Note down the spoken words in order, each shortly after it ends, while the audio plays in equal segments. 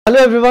Hello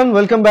everyone,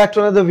 welcome back to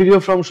another video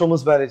from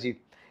Shomu's Biology.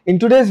 In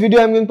today's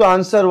video, I'm going to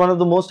answer one of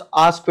the most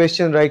asked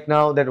questions right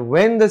now, that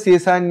when the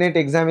CSIR NET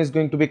exam is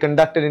going to be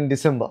conducted in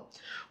December.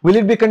 Will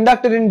it be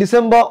conducted in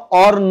December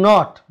or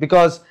not?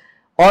 Because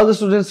all the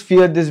students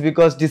fear this,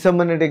 because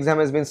December NET exam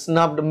has been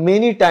snubbed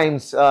many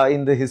times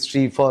in the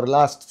history for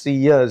last 3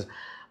 years.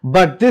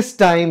 But this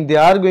time they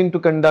are going to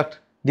conduct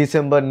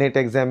December NET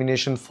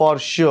examination for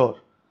sure.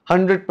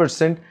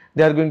 100%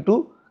 they are going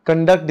to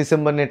conduct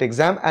December NET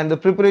exam, and the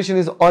preparation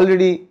is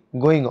already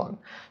going on.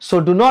 So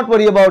do not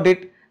worry about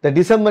it. The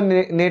December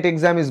NET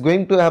exam is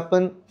going to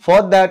happen.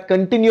 For that,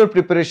 continue your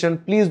preparation.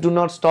 Please do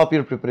not stop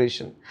your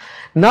preparation.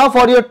 Now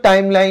for your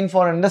timeline,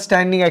 for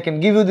understanding, I can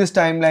give you this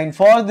timeline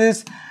for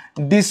this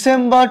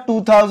December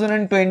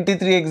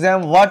 2023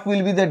 exam. What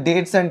will be the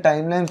dates and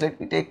timelines? Let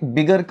me take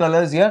bigger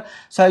colors here.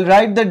 So I'll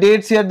write the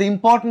dates here, the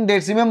important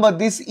dates. Remember,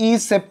 this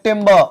is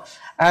September,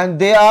 and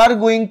they are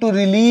going to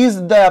release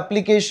the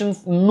application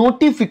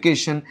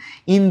notification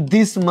in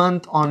this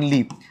month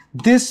only.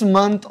 This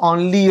month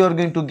only you are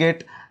going to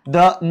get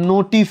the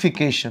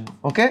notification.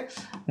 Okay,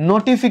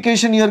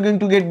 notification you are going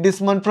to get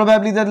this month,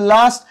 probably the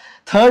last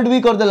third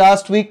week or the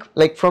last week,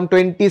 like from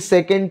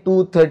 22nd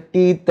to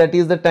 30th. That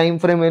is the time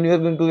frame when you are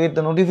going to get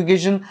the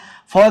notification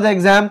for the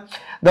exam.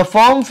 The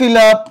form fill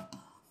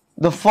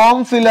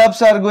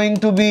ups are going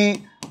to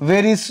be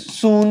very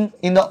soon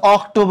in the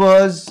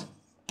Octobers.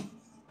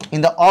 In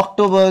the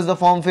Octobers, the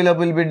form fill up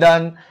will be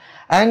done,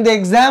 and the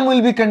exam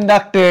will be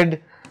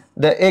conducted.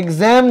 The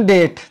exam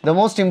date, the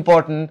most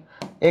important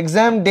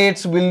exam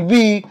dates, will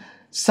be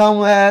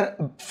somewhere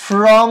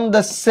from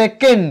the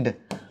second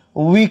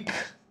week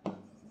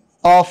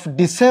of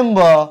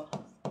December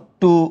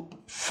to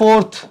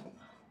fourth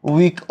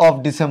week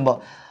of December,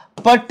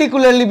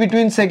 particularly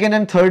between second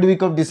and third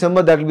week of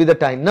December. That will be the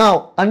time.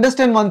 Now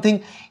understand one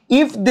thing: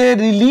 if they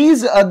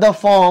release the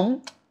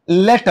form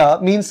letter,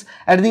 means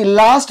at the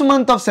last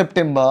month of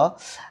September,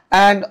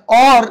 and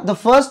or the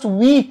first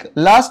week,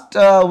 last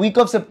week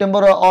of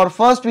September, or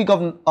first week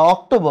of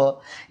October,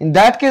 in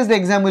that case the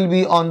exam will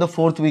be on the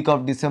fourth week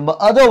of December.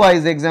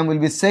 Otherwise the exam will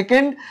be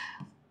second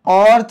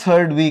or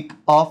third week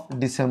of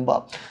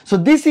December. So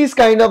this is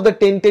kind of the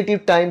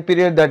tentative time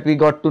period that we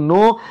got to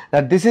know,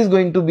 that this is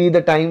going to be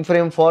the time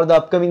frame for the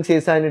upcoming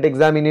CSIR NET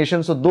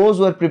examination. So those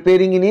who are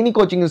preparing in any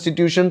coaching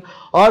institution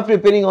or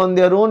preparing on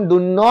their own, do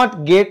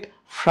not get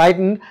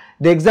frightened.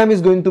 The exam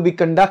is going to be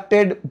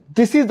conducted.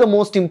 This is the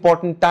most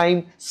important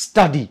time.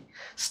 Study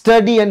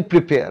and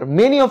prepare.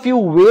 Many of you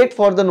wait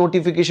for the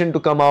notification to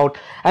come out,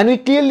 and we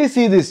clearly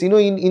see this, in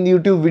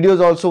YouTube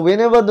videos also.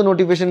 Whenever the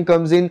notification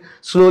comes in,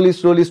 slowly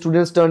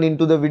students turn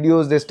into the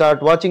videos, they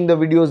start watching the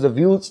videos, the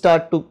views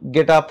start to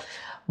get up.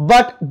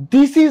 But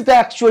this is the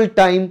actual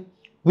time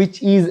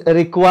which is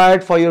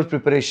required for your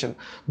preparation.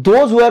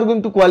 Those who are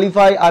going to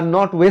qualify are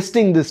not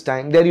wasting this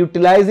time, they are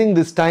utilizing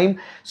this time.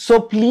 So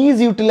please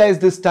utilize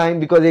this time,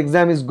 because the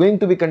exam is going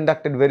to be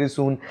conducted very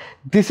soon.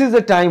 This is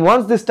the time.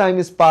 Once this time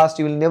is passed,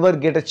 you will never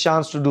get a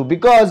chance to do,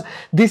 because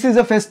this is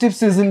a festive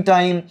season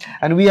time,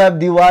 and we have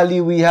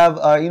Diwali, we have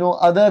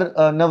other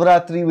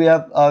Navratri, we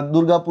have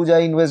Durga Puja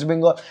in West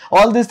Bengal.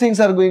 All these things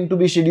are going to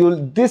be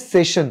scheduled this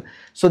session.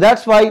 So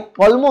that's why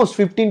almost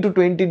 15 to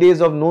 20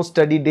 days of no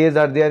study days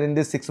are there in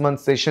this 6-month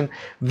session.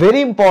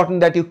 Very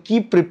important that you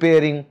keep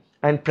preparing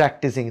and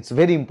practicing. It's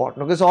very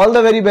important. Okay, so all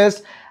the very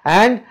best,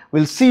 and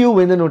we'll see you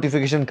when the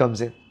notification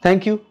comes in.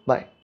 Thank you. Bye.